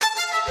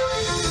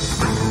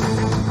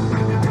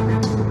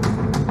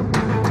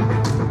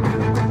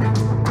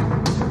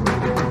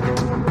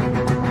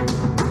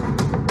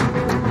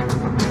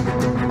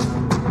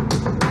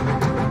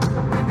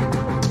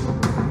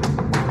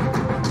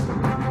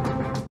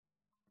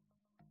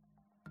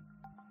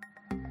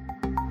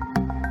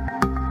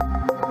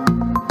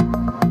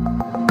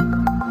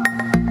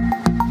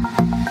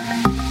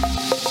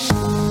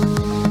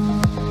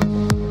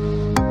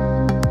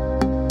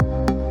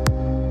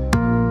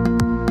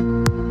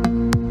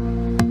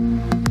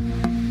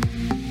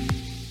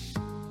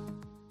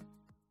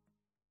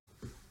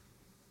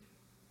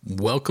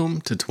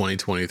Welcome to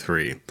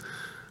 2023.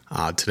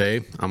 Today,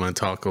 I'm going to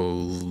talk a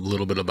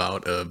little bit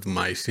about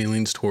my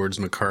feelings towards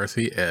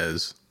McCarthy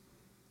as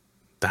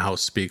the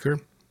House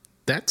Speaker.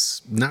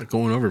 That's not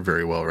going over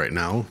very well right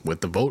now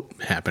with the vote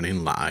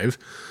happening live.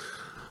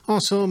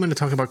 Also, I'm going to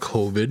talk about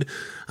COVID.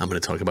 I'm going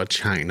to talk about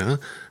China.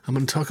 I'm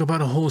going to talk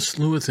about a whole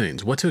slew of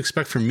things. What to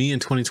expect from me in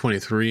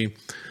 2023,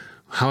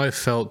 how I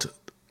felt,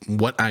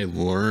 what I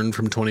learned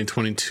from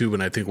 2022,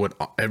 and I think what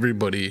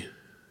everybody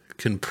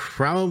can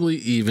probably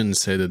even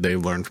say that they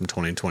learned from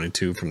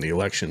 2022, from the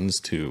elections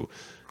to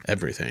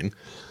everything.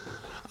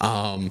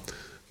 The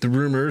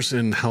rumors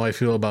and how I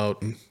feel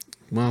about,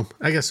 well,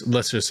 I guess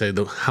let's just say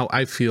how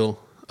I feel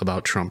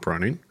about Trump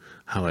running,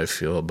 how I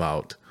feel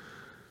about,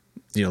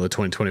 the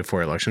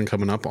 2024 election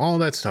coming up, all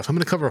that stuff. I'm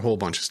going to cover a whole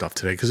bunch of stuff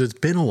today because it's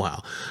been a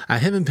while. I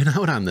haven't been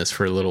out on this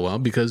for a little while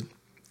because,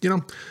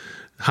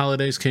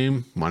 holidays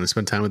came, wanted to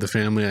spend time with the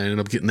family. I ended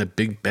up getting that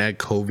big bad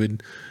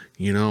COVID.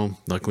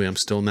 Luckily I'm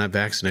still not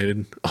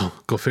vaccinated. Oh,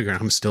 go figure,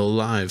 I'm still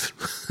alive.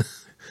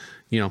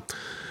 So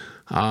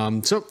I'm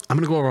going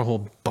to go over a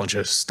whole bunch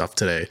of stuff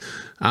today.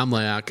 I'm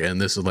Layak,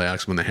 and this is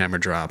Layak's When the Hammer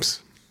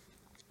Drops.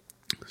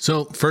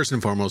 So first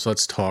and foremost,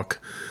 let's talk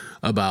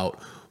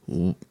about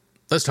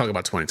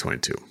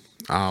 2022.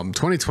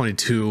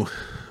 2022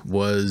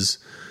 was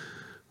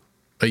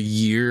a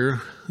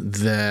year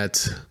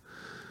that,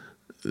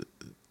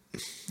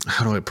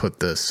 how do I put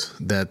this?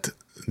 That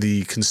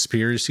the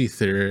conspiracy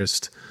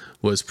theorist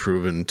was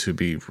proven to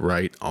be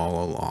right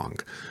all along,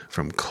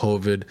 from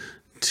COVID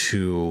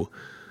to,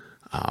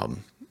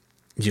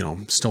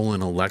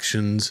 stolen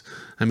elections.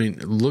 I mean,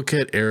 look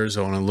at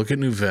Arizona, look at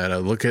Nevada,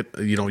 look at,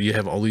 you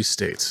have all these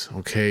states,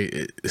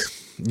 okay?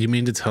 You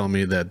mean to tell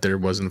me that there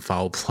wasn't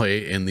foul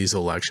play in these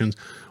elections?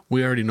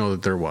 We already know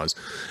that there was.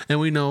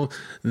 And we know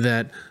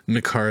that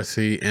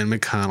McCarthy and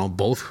McConnell,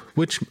 both,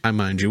 which I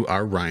mind you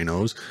are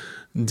rhinos,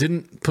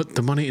 didn't put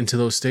the money into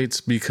those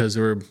states because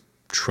they were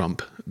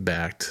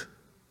Trump-backed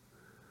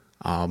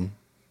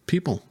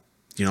people.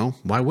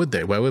 Why would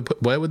they? Why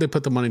would they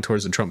put the money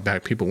towards the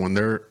Trump-backed people when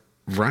they're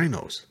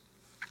rhinos?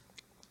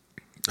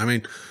 I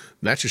mean,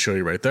 that should show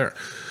you right there.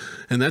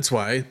 And that's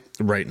why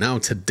right now,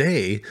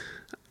 today,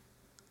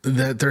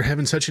 that they're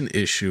having such an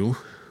issue.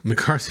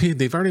 McCarthy,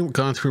 they've already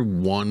gone through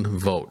one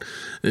vote.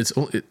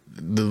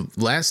 The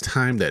last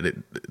time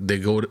that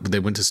they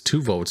went to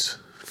two votes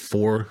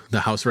for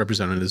the House of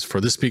Representatives, for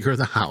the Speaker of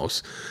the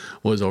House,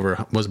 was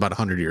about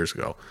 100 years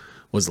ago,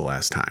 was the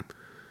last time.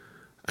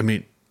 I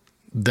mean,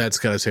 that's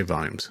got to say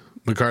volumes.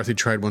 McCarthy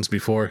tried once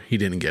before. He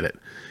didn't get it.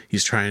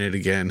 He's trying it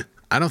again.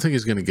 I don't think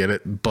he's going to get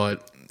it,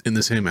 but in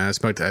the same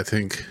aspect, I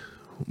think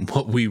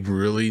what we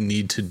really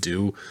need to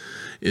do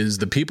is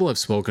the people have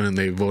spoken and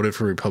they voted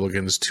for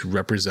Republicans to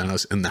represent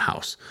us in the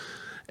House.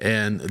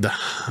 And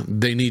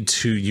they need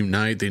to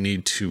unite. They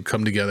need to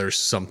come together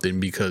something,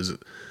 because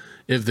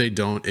if they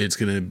don't, it's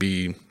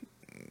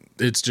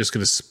just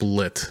going to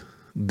split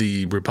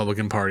the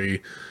Republican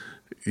Party,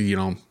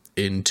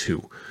 in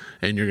two.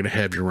 And you're going to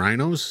have your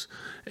rhinos,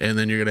 and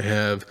then you're going to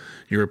have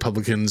your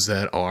Republicans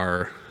that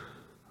are,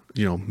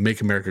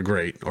 Make America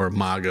Great, or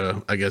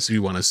MAGA, I guess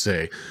you want to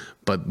say,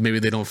 but maybe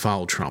they don't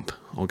follow Trump.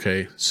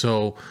 Okay.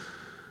 So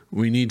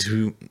we need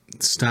to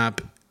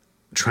stop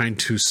trying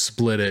to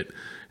split it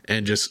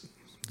and just,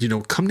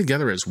 come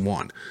together as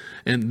one.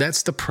 And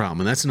that's the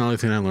problem. And that's another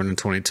thing I learned in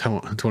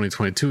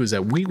 2022 is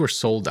that we were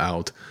sold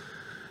out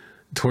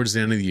towards the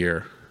end of the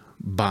year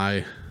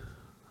by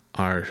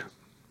our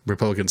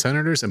Republican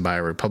senators and by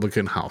a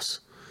Republican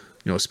House,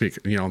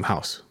 Speaker,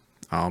 House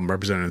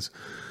representatives,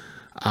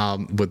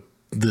 with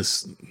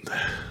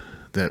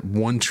that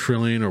 $1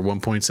 trillion or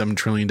 $1.7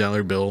 trillion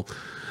bill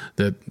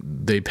that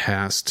they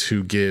passed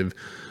to give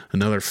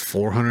another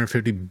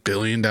 $450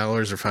 billion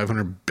or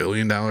 $500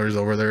 billion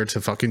over there to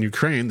fucking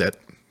Ukraine. That,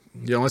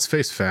 let's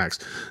face facts.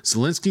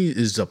 Zelensky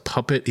is a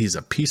puppet. He's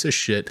a piece of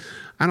shit.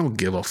 I don't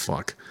give a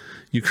fuck.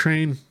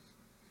 Ukraine,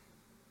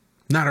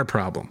 not our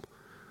problem.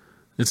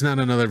 It's not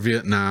another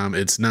Vietnam.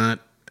 It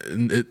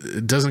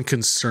doesn't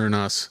concern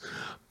us,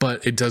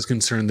 but it does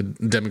concern the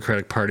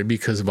Democratic Party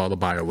because of all the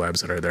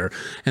biolabs that are there.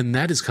 And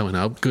that is coming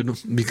out good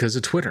because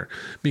of Twitter,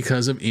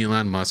 because of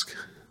Elon Musk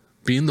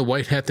being the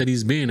white hat that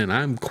he's being. And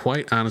I'm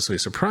quite honestly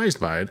surprised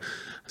by it.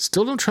 I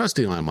still don't trust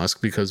Elon Musk,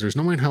 because there's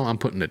no way in hell I'm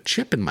putting a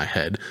chip in my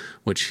head,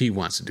 which he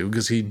wants to do,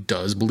 because he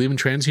does believe in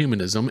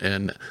transhumanism,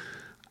 and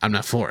I'm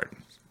not for it.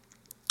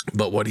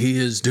 But what he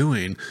is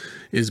doing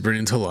is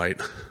bringing to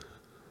light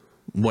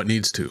what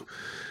needs to,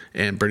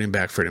 and bringing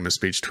back freedom of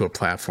speech to a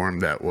platform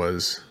that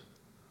was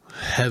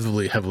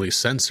heavily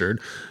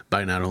censored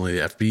by not only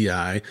the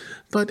FBI,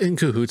 but in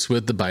cahoots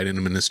with the Biden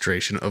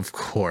administration. Of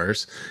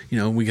course,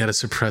 we got to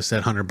suppress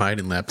that Hunter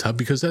Biden laptop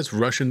because that's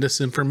Russian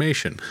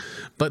disinformation,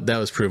 but that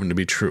was proven to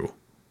be true.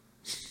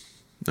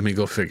 I mean,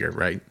 go figure,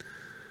 right?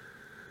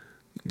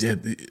 Yeah.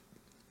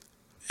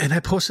 And I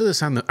posted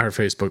this on the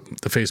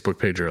Facebook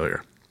page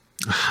earlier.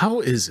 How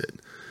is it?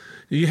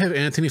 You have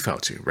Anthony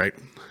Fauci, right?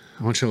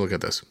 I want you to look at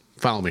this.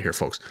 Follow me here,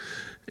 folks.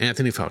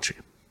 Anthony Fauci,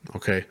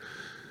 okay?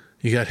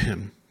 You got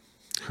him,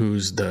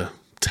 who's the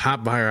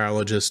top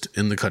virologist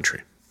in the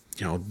country,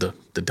 the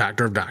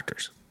doctor of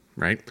doctors,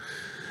 right?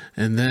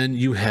 And then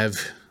you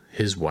have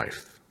his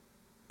wife,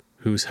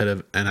 who's head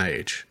of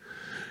NIH,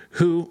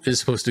 who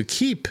is supposed to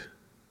keep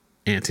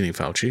Anthony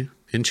Fauci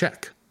in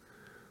check.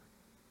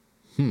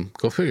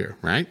 Go figure,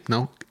 right?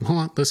 No, hold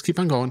on, let's keep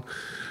on going.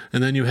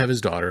 And then you have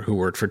his daughter who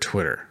worked for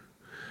Twitter.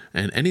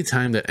 And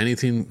anytime that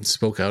anything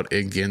spoke out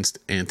against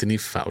Anthony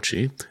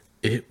Fauci,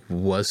 it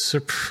was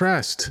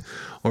suppressed,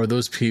 or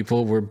those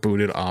people were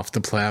booted off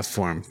the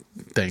platform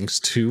thanks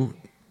to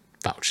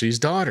Fauci's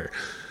daughter.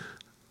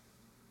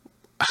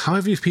 How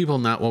have you people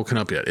not woken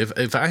up yet?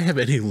 If I have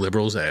any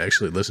liberals that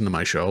actually listen to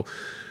my show,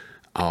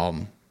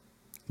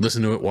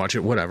 listen to it, watch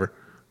it, whatever,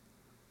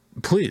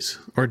 please,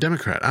 or a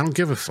Democrat, I don't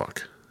give a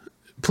fuck.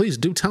 Please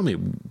do tell me,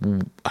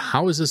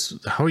 how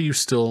are you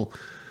still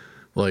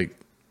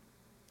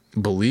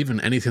believe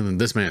in anything that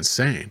this man's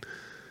saying?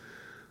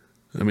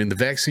 I mean, the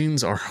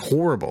vaccines are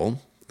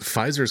horrible.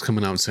 Pfizer is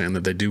coming out saying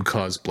that they do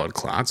cause blood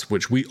clots,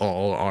 which we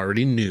all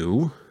already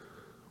knew.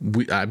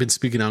 I've been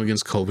speaking out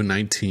against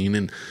COVID-19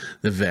 and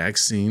the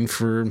vaccine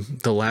for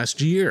the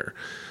last year.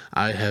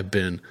 I have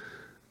been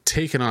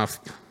taken off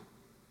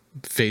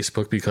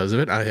Facebook because of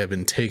it. I have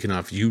been taken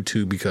off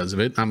YouTube because of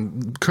it.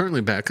 I'm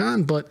currently back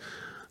on, but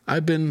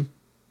I've been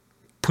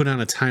put on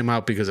a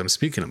timeout because I'm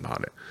speaking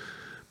about it.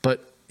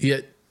 But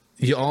yet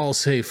you all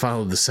say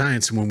follow the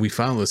science, and when we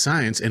follow the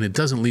science and it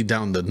doesn't lead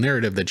down the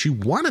narrative that you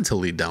wanted to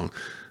lead down,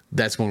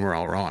 that's when we're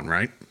all wrong,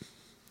 right?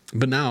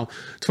 But now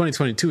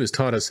 2022 has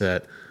taught us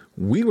that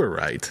we were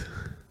right,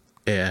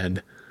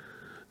 and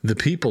the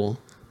people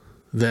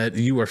that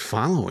you are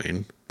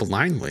following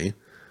blindly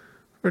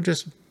are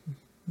just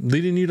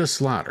leading you to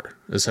slaughter,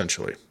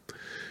 essentially.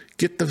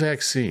 Get the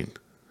vaccine.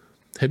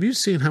 Have you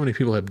seen how many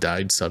people have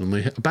died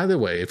suddenly? By the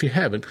way, if you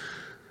haven't,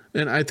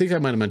 and I think I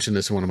might have mentioned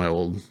this in one of my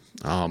old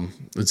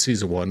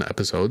season 1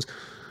 episodes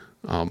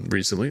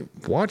recently,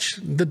 watch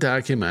the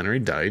documentary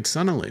Died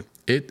Suddenly.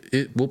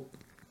 It will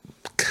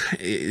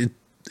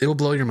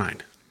blow your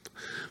mind.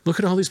 Look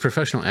at all these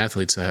professional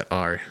athletes that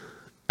are,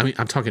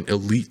 I'm talking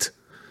elite.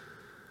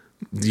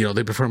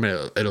 They perform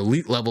at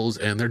elite levels,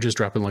 and they're just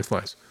dropping like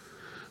flies.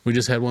 We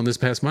just had one this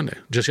past Monday,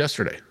 just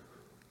yesterday.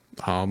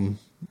 And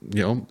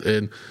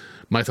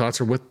my thoughts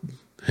are with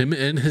him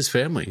and his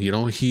family.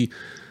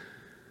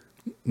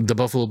 The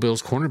Buffalo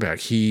Bills cornerback,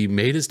 he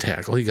made his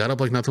tackle. He got up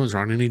like nothing was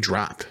wrong, and he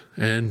dropped.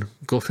 And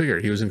go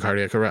figure, he was in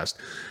cardiac arrest.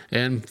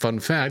 And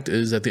fun fact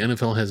is that the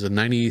NFL has a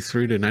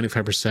 93 to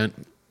 95%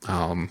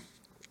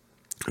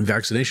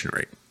 vaccination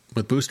rate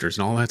with boosters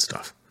and all that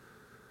stuff.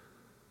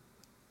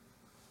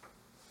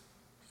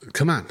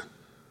 Come on.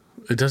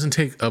 It doesn't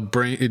take a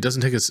brain. It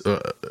doesn't take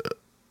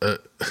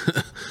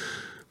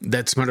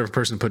that smart of a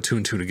person to put 2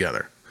 and 2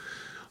 together.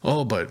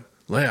 Oh, but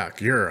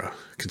Leak, you're a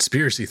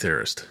conspiracy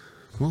theorist.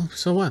 Well,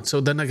 so what? So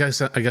then I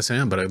guess I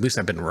am, but at least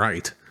I've been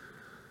right. At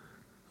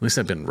least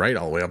I've been right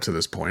all the way up to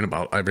this point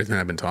about everything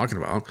I've been talking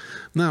about.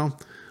 Now,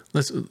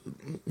 I'm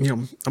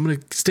going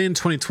to stay in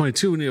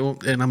 2022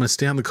 and I'm going to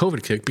stay on the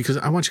COVID kick because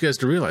I want you guys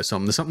to realize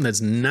something. There's something that's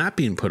not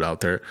being put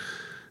out there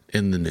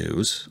in the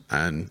news,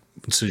 and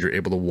so you're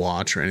able to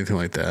watch or anything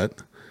like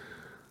that.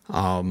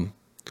 The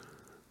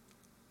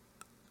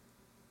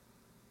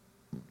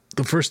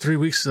first 3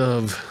 weeks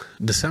of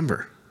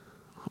December,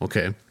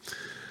 okay,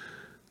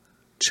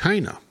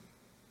 China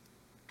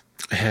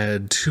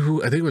had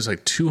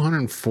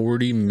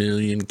 240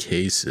 million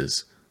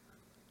cases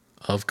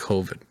of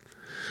COVID.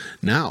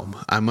 Now,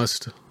 and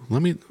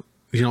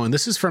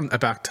this is from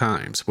Epoch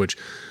Times, which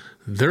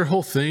their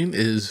whole thing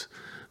is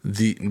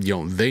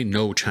they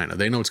know China.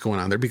 They know what's going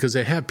on there because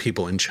they have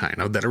people in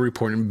China that are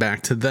reporting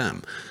back to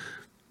them.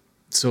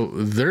 So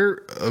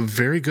they're a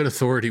very good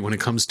authority when it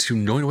comes to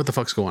knowing what the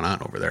fuck's going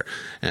on over there.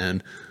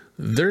 And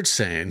they're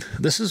saying,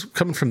 this is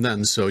coming from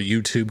them, so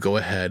YouTube, go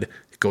ahead,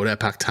 go to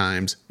Epoch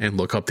Times and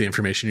look up the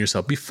information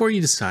yourself before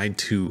you decide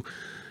to,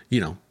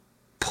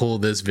 pull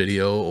this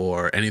video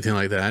or anything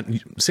like that.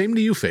 Same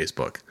to you,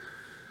 Facebook.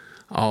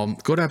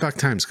 Go to Epoch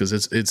Times because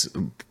it's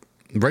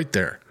right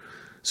there.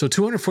 So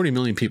 240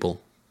 million people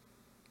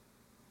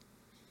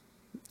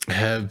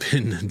have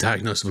been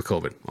diagnosed with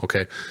COVID.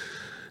 Okay.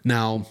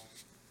 Now,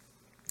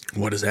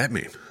 what does that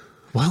mean?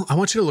 Well, I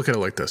want you to look at it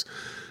like this.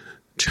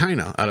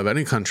 China, out of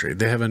any country,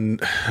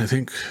 I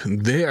think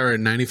they are at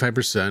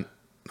 95%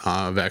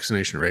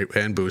 vaccination rate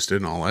and boosted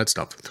and all that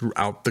stuff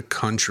throughout the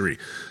country.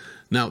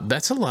 Now,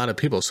 that's a lot of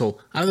people. So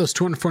out of those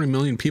 240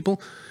 million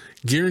people,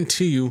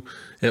 guarantee you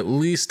at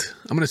least,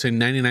 I'm going to say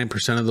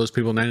 99% of those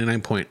people,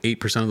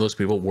 99.8% of those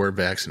people were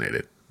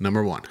vaccinated.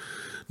 Number one.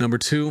 Number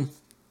two,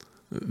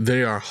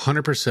 they are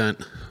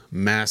 100%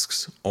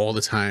 masks all the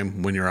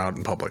time when you're out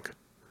in public.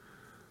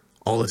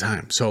 All the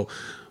time. So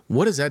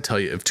what does that tell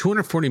you? If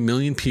 240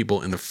 million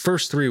people in the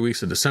first 3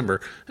 weeks of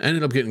December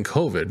ended up getting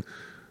COVID,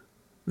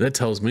 that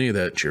tells me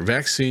that your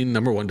vaccine,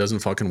 number one, doesn't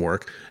fucking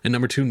work. And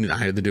number two, I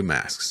had to do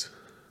masks.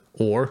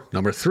 Or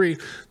number three,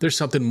 there's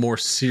something more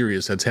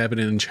serious that's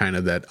happening in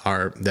China that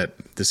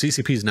the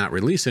CCP is not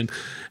releasing,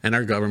 and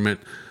our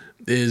government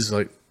is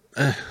like,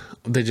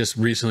 they just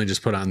recently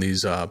just put on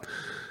these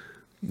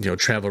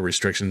travel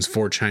restrictions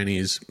for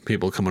Chinese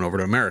people coming over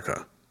to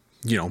America.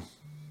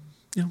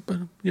 But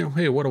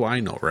hey, what do I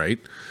know, right?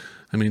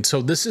 I mean,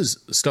 so this is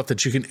stuff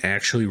that you can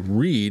actually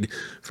read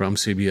from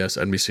CBS,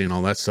 NBC, and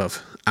all that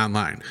stuff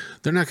online.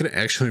 They're not going to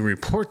actually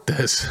report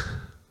this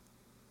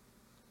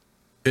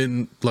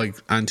on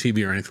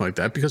TV or anything like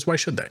that, because why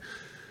should they?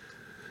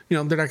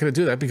 They're not going to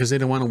do that because they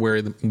don't want to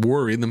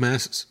worry the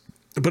masses.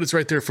 But it's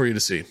right there for you to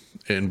see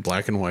in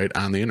black and white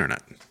on the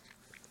internet.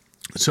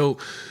 So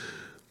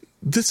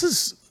this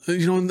is,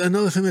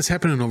 another thing that's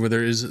happening over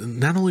there is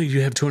not only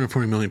you have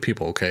 240 million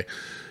people, okay?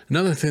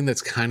 Another thing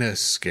that's kind of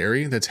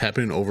scary that's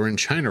happening over in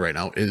China right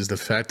now is the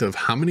fact of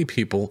how many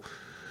people,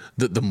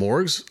 the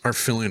morgues are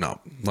filling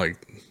up.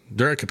 Like,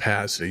 they're at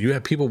capacity. You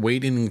have people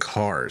waiting in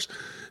cars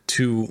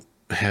to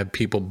have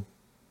people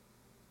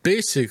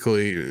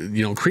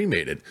basically,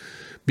 cremated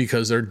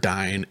because they're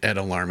dying at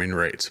alarming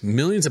rates.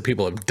 Millions of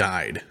people have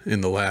died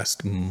in the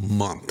last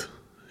month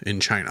in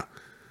China.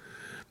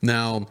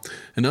 Now,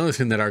 another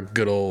thing that our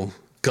good old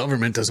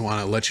government doesn't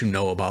want to let you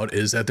know about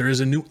is that there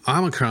is a new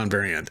Omicron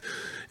variant.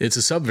 It's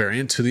a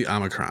subvariant to the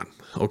Omicron.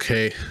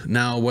 Okay.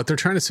 Now, what they're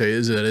trying to say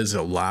is that it is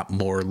a lot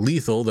more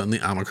lethal than the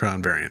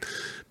Omicron variant.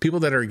 People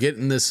that are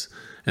getting this,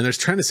 and they're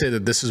trying to say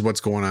that this is what's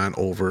going on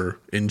over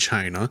in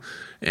China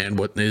and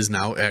what is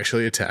now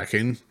actually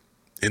attacking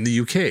in the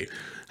UK.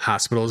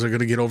 Hospitals are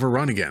going to get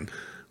overrun again.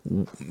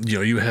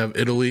 You have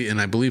Italy and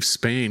I believe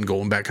Spain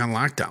going back on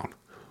lockdown.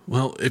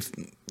 Well,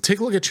 take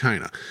a look at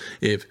China.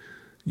 If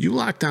you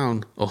lock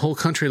down a whole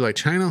country like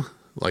China,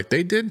 like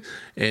they did,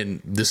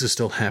 and this is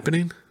still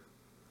happening,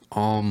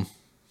 why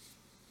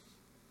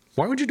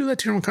would you do that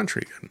to your own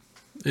country again?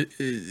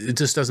 It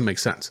just doesn't make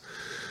sense.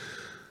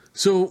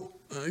 So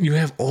you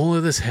have all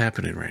of this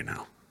happening right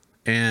now,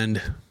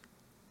 and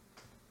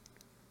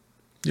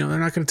they're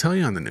not going to tell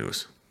you on the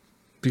news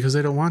because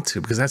they don't want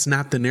to, because that's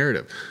not the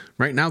narrative.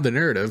 Right now, the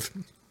narrative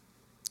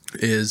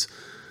is,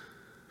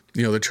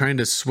 they're trying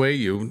to sway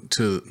you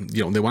to,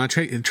 they want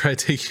to try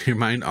to take your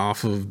mind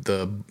off of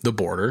the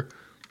border.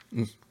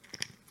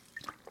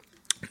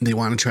 They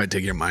want to try to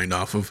take your mind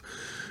off of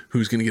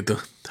who's going to get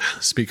the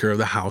Speaker of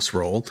the House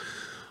role,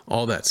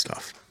 all that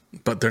stuff.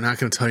 But they're not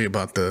going to tell you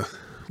about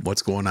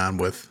what's going on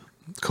with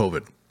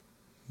COVID.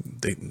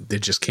 They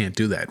just can't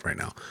do that right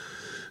now.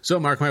 So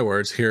mark my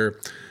words here.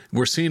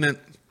 We're seeing it.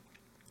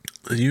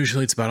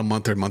 Usually it's about a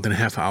month or month and a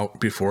half out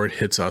before it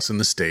hits us in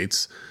the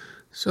States.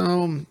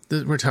 So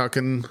we're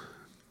talking,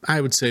 I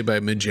would say by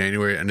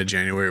mid-January, end of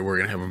January, we're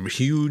going to have a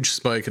huge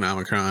spike in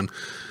Omicron.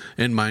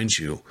 And mind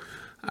you,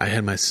 I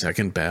had my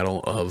second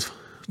battle of,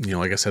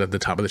 like I said at the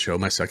top of the show,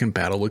 my second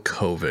battle with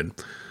COVID.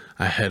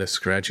 I had a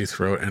scratchy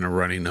throat and a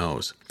runny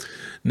nose.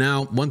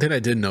 Now, one thing I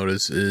did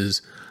notice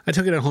is I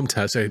took it at home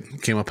test. I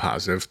came up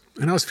positive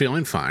and I was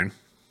feeling fine.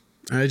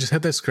 I just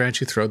had that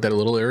scratchy throat, that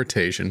little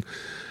irritation.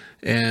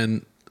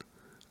 And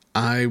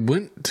I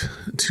went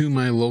to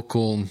my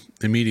local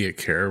immediate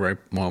care, right?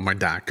 Well, my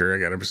doctor, I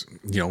got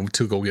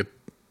to go get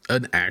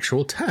an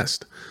actual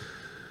test.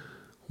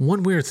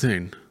 One weird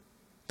thing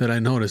that I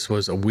noticed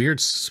was a weird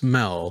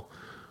smell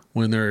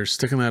when they're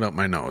sticking that up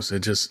my nose.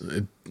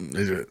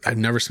 I'd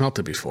never smelt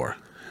it before.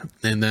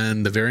 And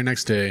then the very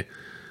next day,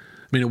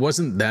 it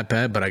wasn't that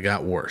bad, but I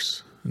got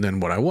worse than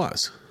what I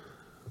was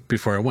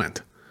before I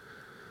went.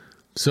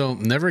 So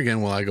never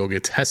again will I go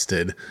get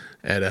tested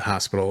at a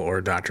hospital or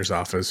a doctor's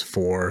office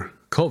for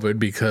COVID,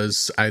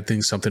 because I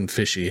think something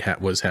fishy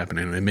was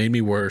happening. It made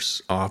me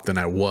worse off than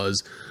I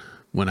was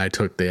when I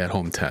took the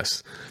at-home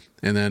test.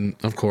 And then,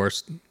 of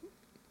course,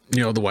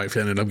 the wife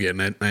ended up getting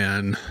it,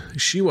 and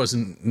she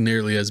wasn't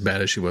nearly as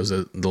bad as she was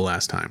the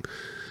last time.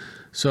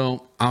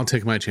 So I'll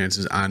take my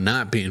chances on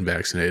not being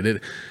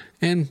vaccinated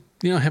and,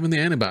 having the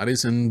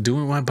antibodies and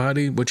doing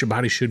what your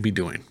body should be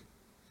doing.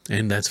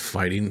 And that's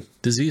fighting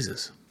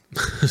diseases.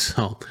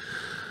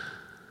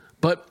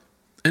 But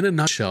in a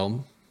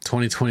nutshell,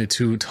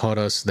 2022 taught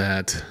us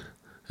that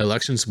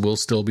elections will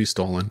still be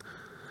stolen,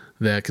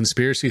 that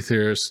conspiracy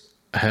theorists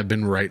have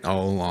been right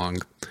all along,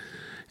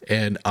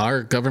 and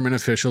our government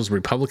officials,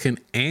 Republican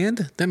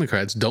and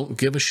Democrats, don't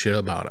give a shit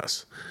about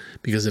us.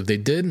 Because if they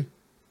did,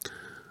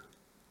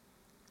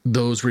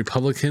 those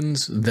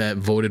Republicans that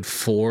voted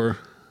for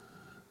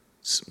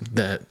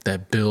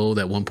that bill,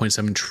 that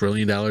 $1.7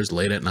 trillion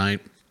late at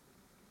night,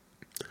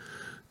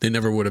 they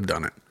never would have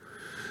done it.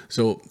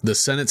 So the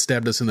Senate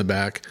stabbed us in the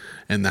back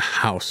and the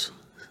House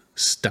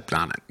stepped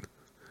on it.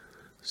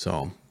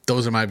 So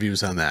those are my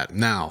views on that.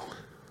 Now,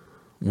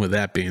 with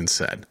that being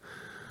said,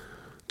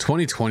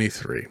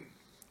 2023.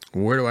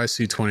 Where do I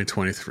see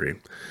 2023?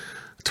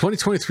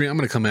 2023, I'm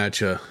going to come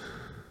at you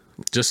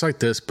just like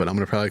this, but I'm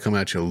going to probably come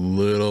at you a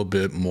little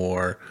bit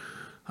more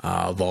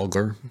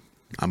vulgar.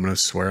 I'm going to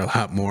swear a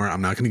lot more.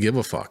 I'm not going to give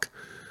a fuck.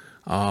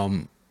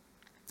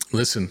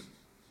 Listen,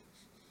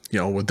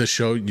 with this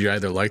show, you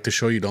either like the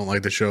show, you don't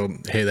like the show.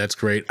 Hey, that's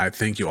great. I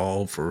thank you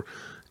all for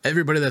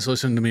everybody that's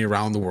listening to me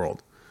around the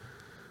world.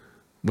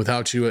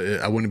 Without you,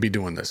 I wouldn't be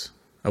doing this.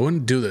 I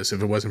wouldn't do this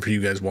if it wasn't for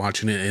you guys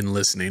watching it and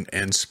listening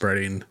and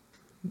spreading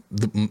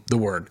the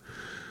word.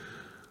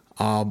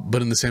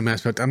 But in the same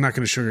aspect, I'm not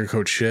going to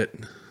sugarcoat shit.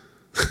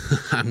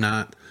 I'm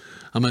not.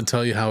 I'm going to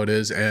tell you how it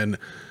is. And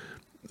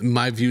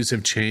my views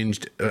have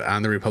changed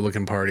on the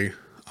Republican Party.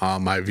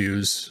 My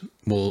views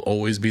will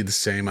always be the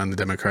same on the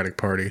Democratic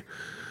Party.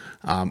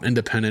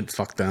 Independent,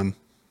 fuck them.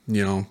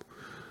 You know,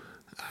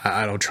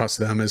 I don't trust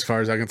them as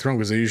far as I can throw them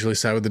because they usually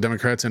side with the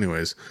Democrats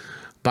anyways.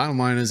 Bottom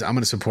line is I'm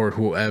going to support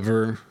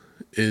whoever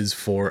is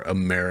for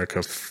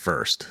America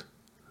first.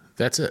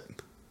 That's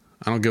it.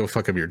 I don't give a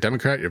fuck if you're a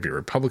Democrat, if you're a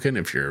Republican,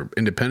 if you're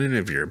independent,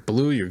 if you're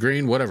blue, you're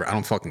green, whatever. I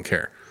don't fucking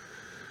care.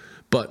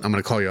 But I'm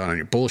going to call you out on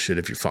your bullshit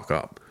if you fuck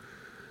up.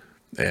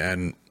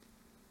 And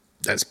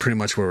that's pretty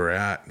much where we're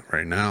at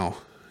right now.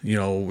 You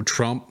know,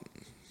 Trump,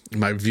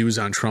 my views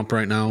on Trump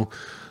right now,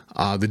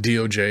 the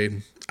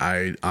DOJ,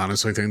 I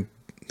honestly think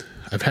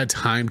I've had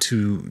time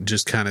to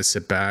just kind of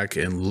sit back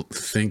and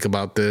think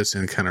about this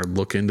and kind of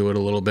look into it a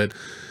little bit.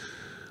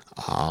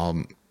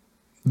 The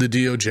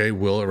DOJ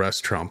will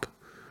arrest Trump.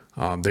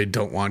 They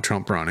don't want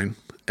Trump running.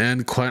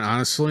 And quite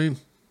honestly,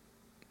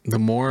 the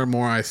more and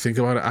more I think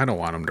about it, I don't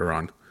want him to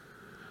run.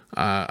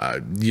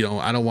 You know,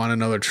 I don't want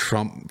another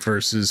Trump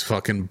versus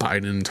fucking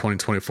Biden in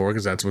 2024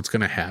 because that's what's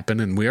going to happen.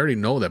 And we already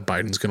know that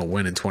Biden's going to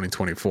win in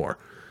 2024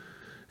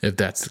 if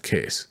that's the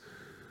case.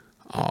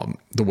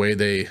 The way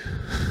they,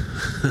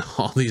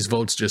 all these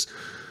votes just,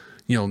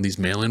 you know, these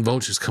mail-in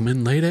votes just come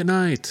in late at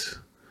night.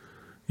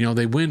 You know,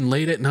 they win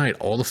late at night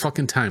all the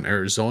fucking time.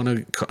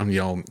 Arizona, you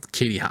know,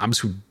 Katie Hobbs,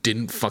 who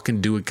didn't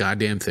fucking do a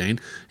goddamn thing,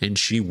 and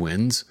she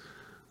wins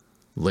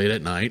late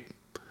at night.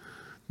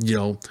 You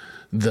know,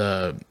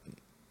 the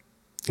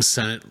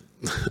Senate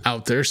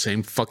out there,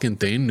 same fucking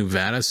thing.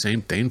 Nevada,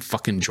 same thing.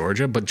 Fucking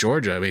Georgia. But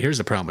Georgia, I mean, here's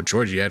the problem with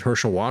Georgia. You had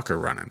Herschel Walker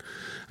running.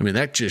 I mean,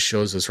 that just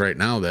shows us right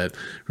now that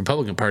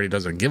Republican Party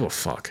doesn't give a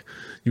fuck.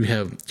 You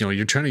have, you know,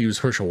 you're trying to use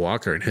Herschel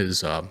Walker and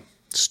his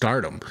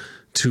stardom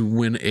to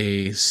win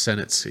a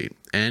Senate seat,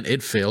 and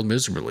it failed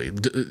miserably.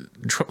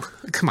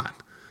 Come on.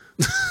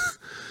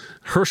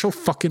 Herschel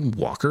fucking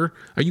Walker?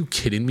 Are you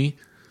kidding me?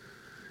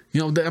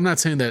 You know, I'm not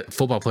saying that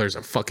football players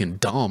are fucking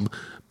dumb,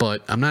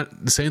 but I'm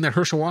not saying that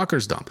Herschel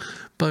Walker's dumb.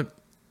 But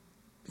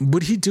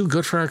would he do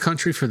good for our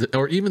country,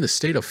 or even the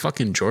state of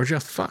fucking Georgia?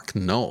 Fuck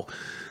no.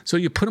 So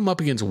you put him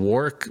up against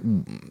Warwick,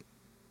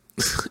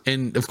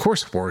 and of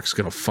course Warwick's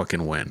gonna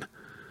fucking win.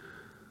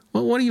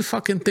 Well, what are you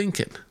fucking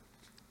thinking?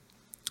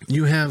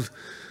 You have...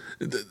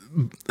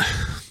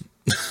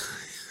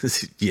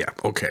 yeah,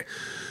 okay.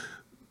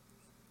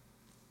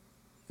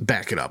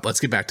 Back it up. Let's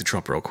get back to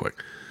Trump real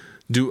quick.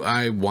 Do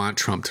I want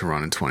Trump to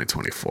run in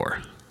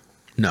 2024?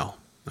 No,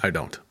 I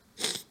don't.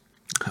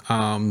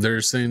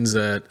 There's things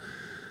that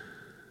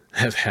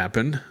have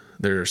happened.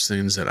 There's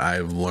things that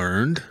I've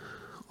learned.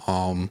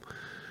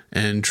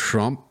 And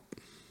Trump,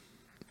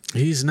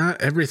 he's not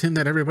everything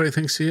that everybody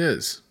thinks he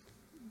is,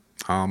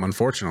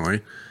 unfortunately.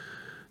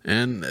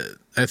 And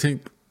I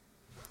think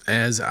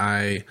as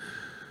I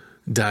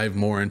dive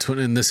more into it,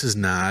 and this is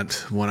not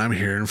what I'm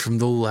hearing from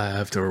the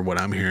left or what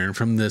I'm hearing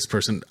from this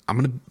person,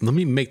 let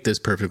me make this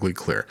perfectly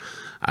clear.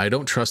 I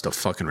don't trust a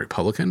fucking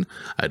Republican.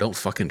 I don't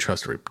fucking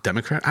trust a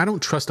Democrat. I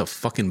don't trust a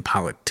fucking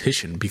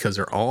politician because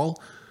they're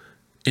all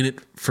in it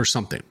for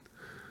something.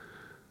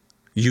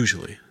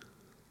 Usually.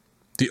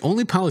 The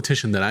only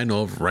politician that I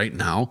know of right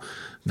now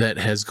that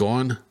has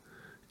gone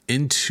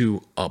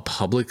into a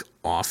public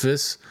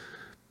office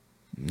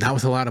not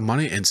with a lot of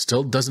money and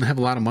still doesn't have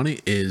a lot of money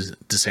is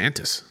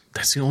DeSantis.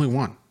 That's the only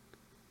one,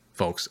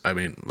 folks. I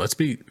mean, let's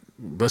be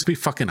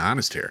fucking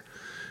honest here.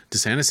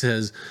 DeSantis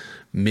has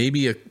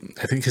maybe I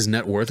think his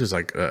net worth is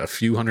like a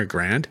few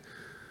 $100,000,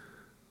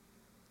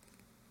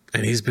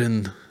 and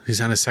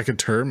he's on his second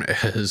term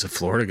as a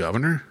Florida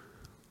governor.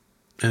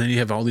 And then you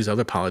have all these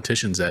other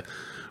politicians that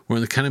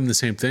were kind of in the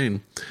same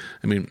thing.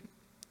 I mean,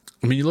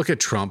 you look at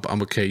Trump,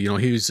 I'm okay, you know,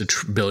 he was a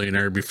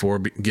billionaire before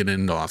getting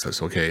into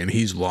office, okay, and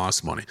he's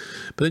lost money.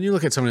 But then you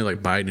look at somebody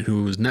like Biden,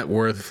 whose net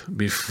worth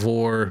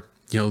before,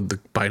 you know, the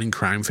Biden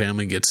crime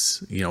family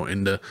gets, you know,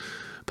 into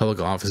public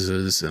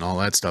offices and all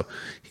that stuff,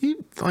 it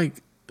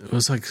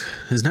was like,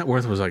 his net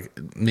worth was like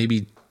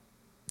maybe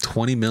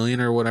 20 million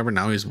or whatever.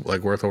 Now he's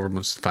like worth over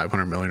almost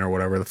 500 million or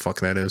whatever the fuck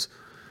that is.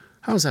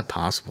 How is that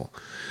possible?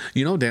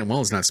 You know damn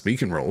well it's not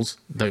speaking roles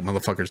that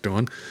motherfucker's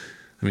doing.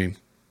 I mean,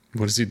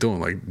 what is he doing?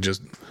 Like,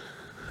 just...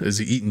 is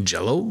he eating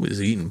Jell-O? Is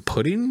he eating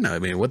pudding? I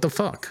mean, what the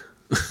fuck?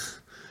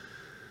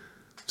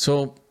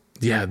 So,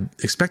 yeah,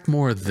 expect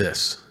more of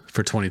this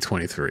for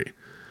 2023.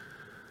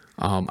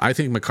 I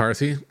think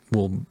McCarthy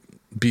will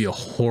be a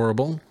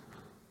horrible,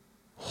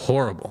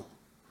 horrible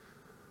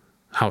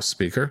House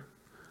Speaker.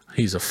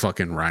 He's a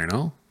fucking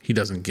rhino. He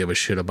doesn't give a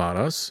shit about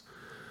us.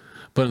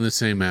 But in the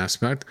same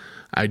aspect,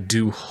 I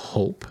do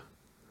hope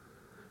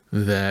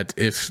that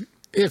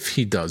if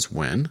he does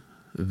win,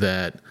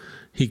 that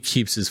he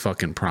keeps his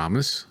fucking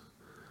promise.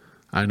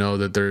 I know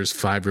that there's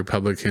 5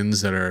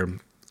 Republicans that are,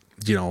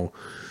 you know,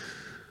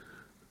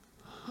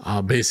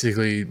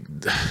 basically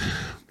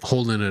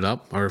holding it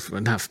up, or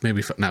not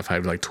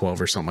 5, like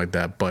 12 or something like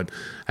that. But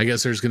I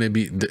guess there's going to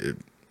be,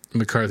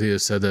 McCarthy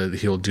has said that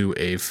he'll do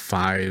a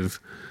 5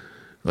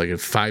 Like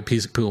if 5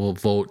 people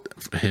vote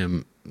for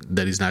him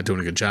that he's not doing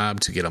a good job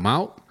to get him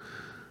out,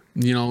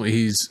 so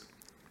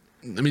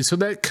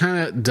that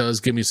kind of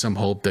does give me some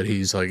hope that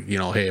he's like,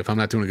 hey, if I'm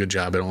not doing a good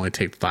job, it'll only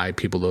take 5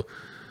 people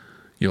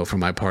to, from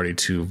my party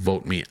to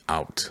vote me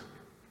out.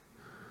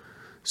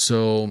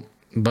 So,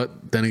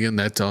 but then again,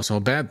 that's also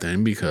a bad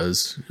thing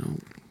because,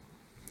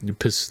 you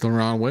piss the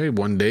wrong way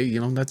one day,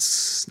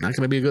 that's not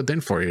going to be a good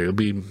thing for you.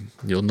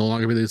 You'll no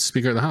longer be the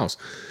Speaker of the House.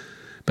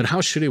 But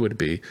how shitty would it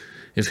be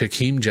if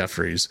Hakeem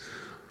Jeffries,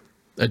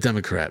 a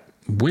Democrat,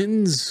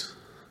 wins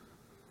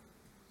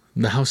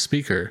the House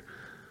Speaker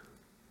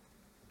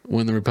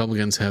when the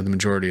Republicans have the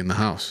majority in the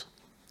House?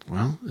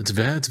 Well, it's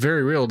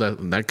very real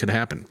that could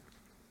happen.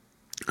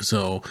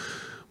 So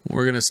I'm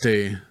going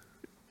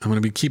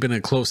to be keeping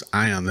a close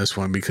eye on this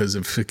one, because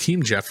if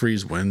Hakeem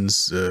Jeffries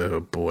wins,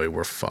 boy,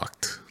 we're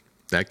fucked.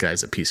 That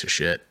guy's a piece of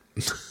shit.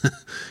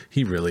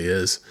 He really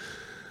is.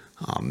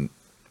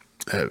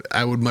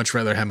 I would much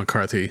rather have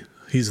McCarthy.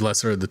 He's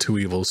lesser of the two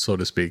evils, so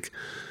to speak.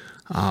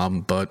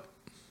 But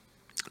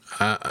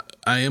I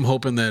am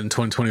hoping that in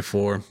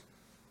 2024,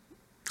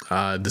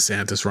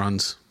 DeSantis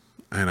runs,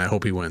 and I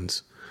hope he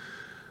wins.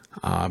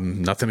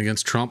 Nothing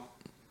against Trump.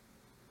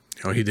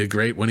 He did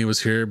great when he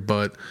was here,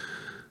 but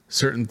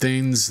certain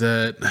things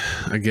that,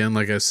 again,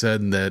 like I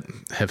said, that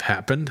have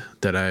happened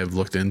that I've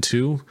looked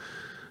into,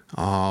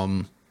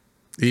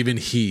 even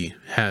he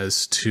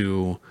has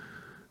to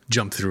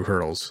jump through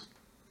hurdles.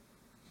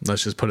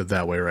 Let's just put it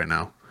that way right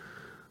now.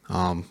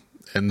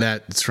 And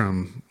that's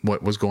from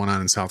what was going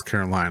on in South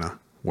Carolina,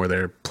 where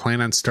they're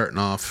planning on starting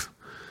off.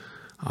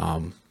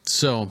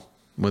 So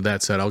with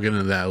that said, I'll get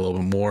into that a little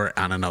bit more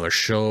on another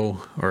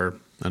show, or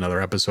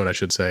another episode, I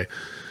should say.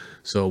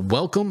 So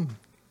welcome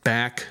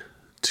back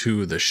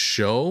to the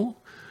show.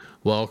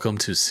 Welcome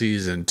to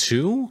season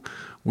 2.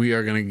 We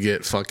are going to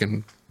get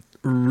fucking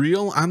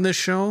real on this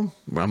show.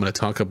 I'm going to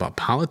talk about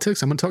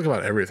politics. I'm going to talk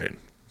about everything.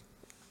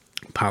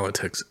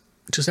 Politics,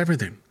 just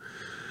everything.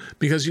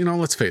 Because,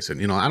 let's face it,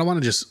 I don't want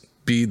to just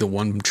be the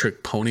one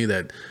trick pony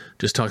that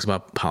just talks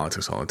about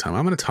politics all the time.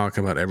 I'm going to talk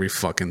about every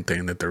fucking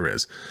thing that there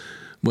is.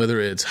 Whether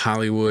it's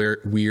Hollywood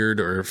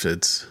weird, or if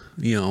it's,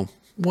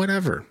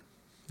 whatever.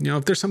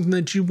 If there's something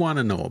that you want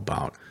to know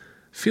about,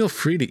 feel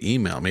free to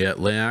email me at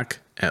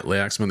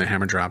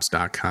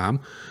layak@layakswhenthehammerdrops.com.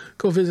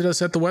 Go visit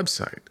us at the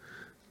website.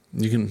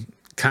 You can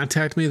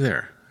contact me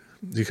there.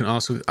 You can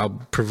also,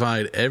 I'll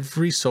provide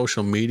every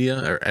social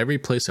media or every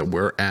place that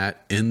we're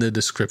at in the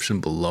description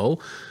below.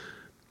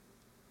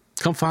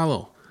 Come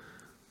follow.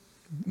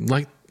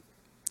 Like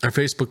our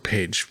Facebook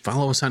page.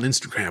 Follow us on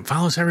Instagram.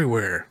 Follow us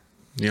everywhere.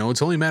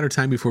 It's only a matter of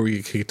time before we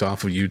get kicked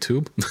off of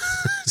YouTube.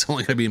 It's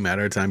only going to be a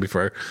matter of time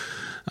before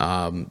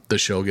the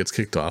show gets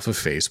kicked off of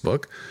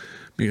Facebook,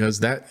 because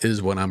that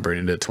is what I'm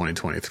bringing to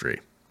 2023,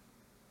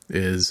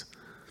 is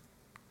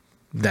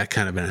that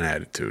kind of an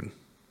attitude.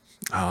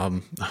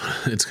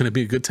 It's going to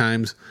be good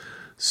times.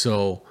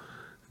 So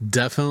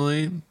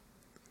definitely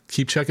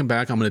keep checking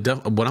back.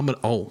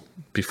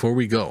 Before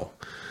we go,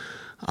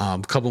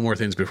 a couple more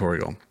things before we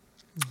go.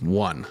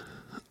 One,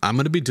 I'm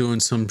going to be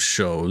doing some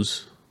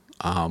shows,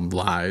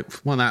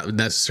 live. Well, not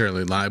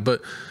necessarily live,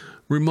 but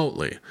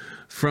remotely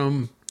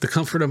from the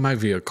comfort of my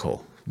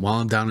vehicle while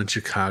I'm down in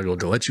Chicago,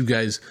 to let you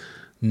guys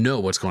know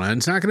what's going on.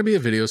 It's not going to be a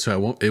video,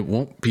 so it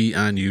won't be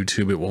on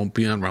YouTube. It won't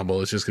be on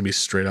Rumble. It's just going to be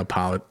straight up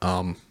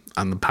on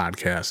the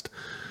podcast.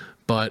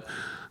 But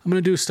I'm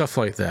going to do stuff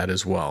like that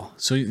as well.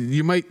 So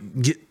you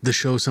might get the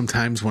show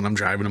sometimes when I'm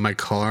driving in my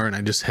car and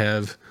I just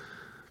have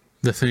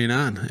the thing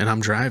on and I'm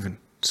driving.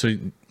 So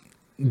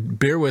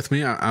bear with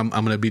me. I'm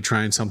going to be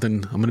trying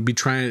something.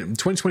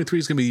 2023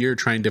 is going to be a year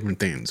trying different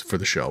things for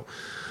the show.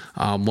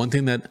 One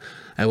thing that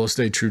I will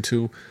stay true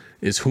to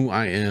is who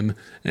I am.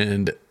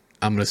 And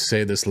I'm going to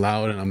say this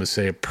loud and I'm going to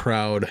say it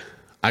proud.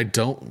 I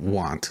don't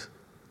want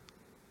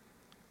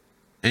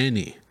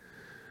any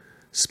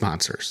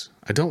sponsors.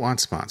 I don't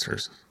want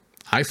sponsors.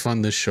 I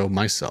fund this show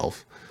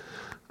myself.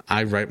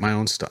 I write my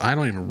own stuff. I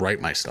don't even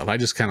write my stuff. I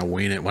just kind of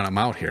wing it when I'm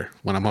up here.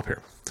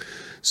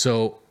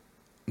 So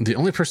the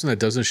only person that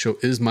does this show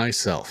is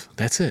myself.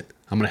 That's it.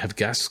 I'm going to have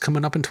guests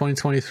coming up in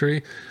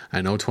 2023.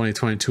 I know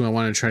 2022 I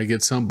wanted to try to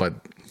get some, but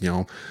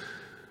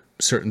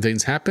certain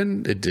things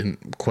happened. It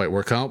didn't quite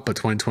work out, but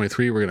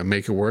 2023 we're going to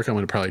make it work. I'm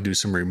going to probably do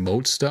some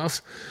remote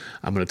stuff.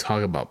 I'm going to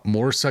talk about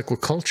motorcycle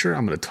culture.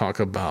 I'm going to talk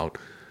about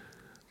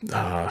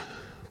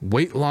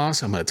weight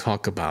loss. I'm going to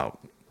talk about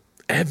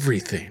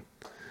everything.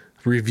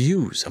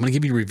 Reviews. I'm going to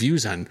give you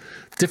reviews on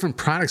different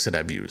products that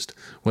I've used,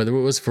 whether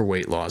it was for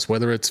weight loss,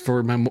 whether it's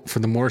for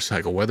the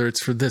motorcycle, whether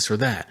it's for this or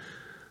that.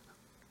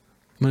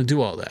 I'm going to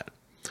do all that.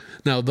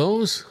 Now,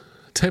 those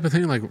type of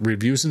thing, like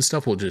reviews and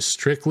stuff, will just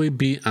strictly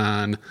be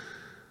on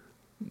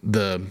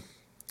the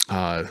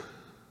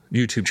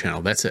YouTube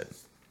channel. That's it.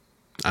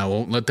 I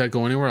won't let that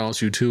go anywhere else.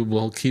 YouTube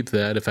will keep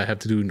that. If I have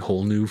to do a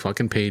whole new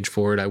fucking page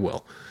for it, I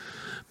will.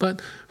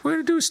 But we're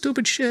going to do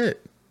stupid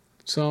shit.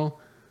 So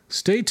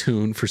stay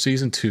tuned for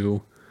season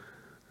 2.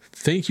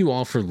 Thank you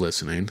all for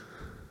listening.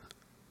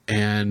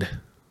 And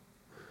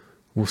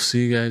we'll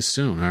see you guys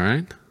soon, all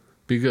right?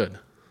 Be good.